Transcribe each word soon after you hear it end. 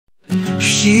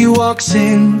She walks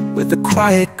in with a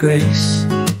quiet grace,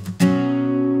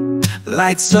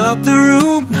 lights up the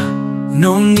room,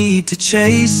 no need to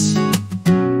chase.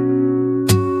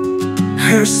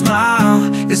 Her smile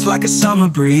is like a summer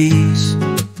breeze.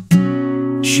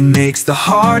 She makes the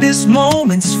hardest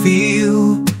moments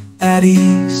feel at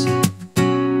ease.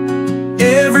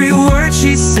 Every word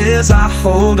she says I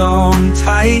hold on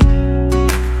tight.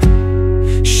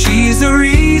 She's the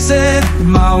reason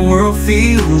my world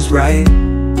feels right.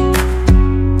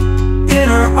 In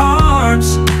her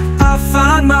arms I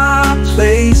find my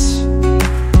place.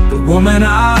 The woman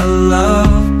I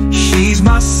love, she's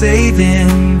my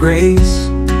saving grace.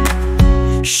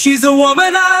 She's the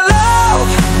woman I love,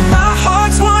 my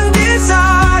heart's one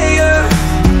desire,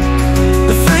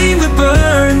 the flame that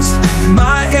burns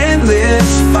my endless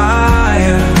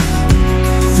fire.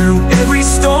 Through every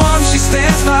storm she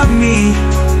stands by me.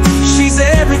 She's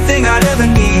everything I'd ever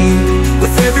need.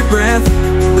 With every breath,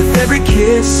 with every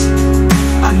kiss,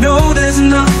 I know there's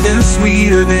nothing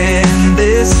sweeter than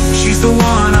this. She's the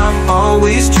one I'm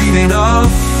always dreaming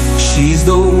of. She's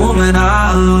the woman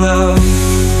I love.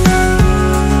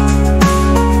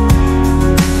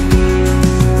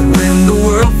 When the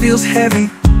world feels heavy,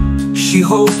 she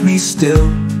holds me still.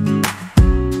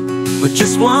 With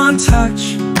just one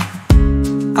touch,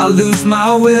 I lose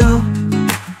my will.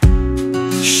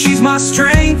 She's my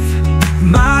strength,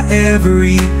 my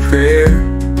every prayer.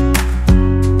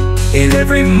 In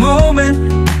every moment,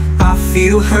 I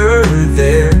feel her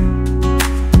there.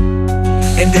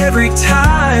 And every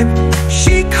time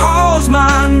she calls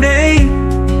my name,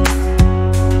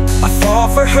 I fall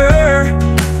for her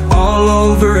all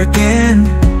over again.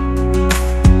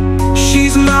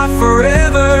 She's my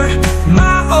forever,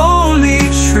 my only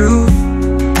truth.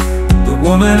 The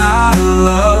woman I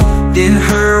love, in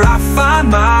her I find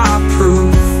my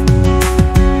proof.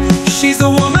 She's the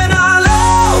woman I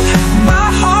love,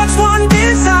 my heart's one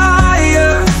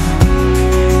desire,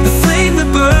 the flame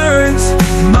that burns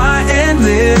my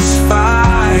endless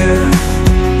fire.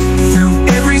 Through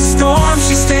every storm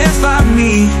she stands by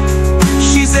me.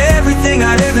 She's everything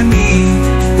I'd ever need.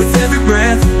 With every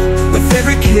breath, with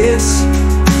every kiss,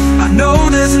 I know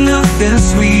there's nothing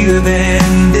sweeter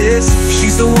than this.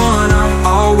 She's the one I'm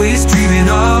always dreaming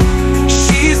of.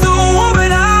 She's the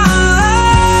woman I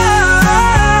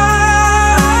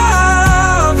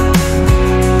love.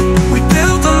 We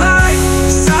built a life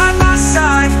side by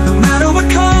side. No matter what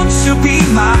comes, she'll be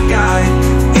my guide.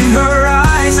 In her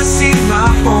eyes I see my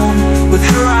home. With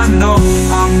her I know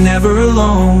I'm never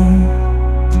alone.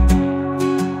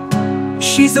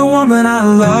 She's the woman I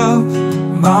love,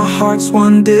 my heart's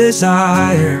one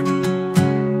desire,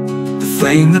 the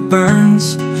flame that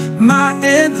burns my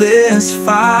endless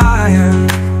fire.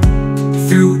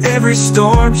 Through every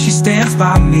storm she stands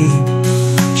by me.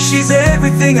 She's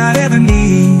everything I'd ever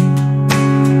need.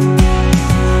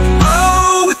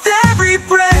 Oh, with every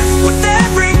breath, with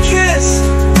every kiss,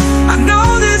 I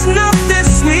know there's nothing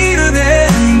sweeter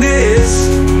than this.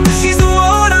 She's the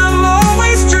one I'm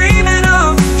always dreaming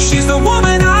of. She's the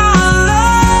woman I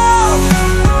love.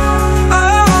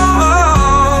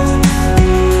 Oh,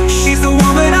 she's the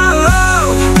woman I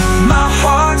love. My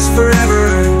heart's forever.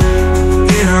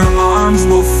 In her arms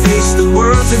we'll face the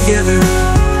world together.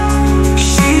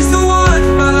 She's the one,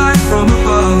 my life from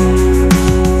above.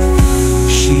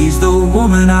 She's the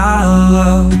woman I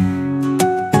love.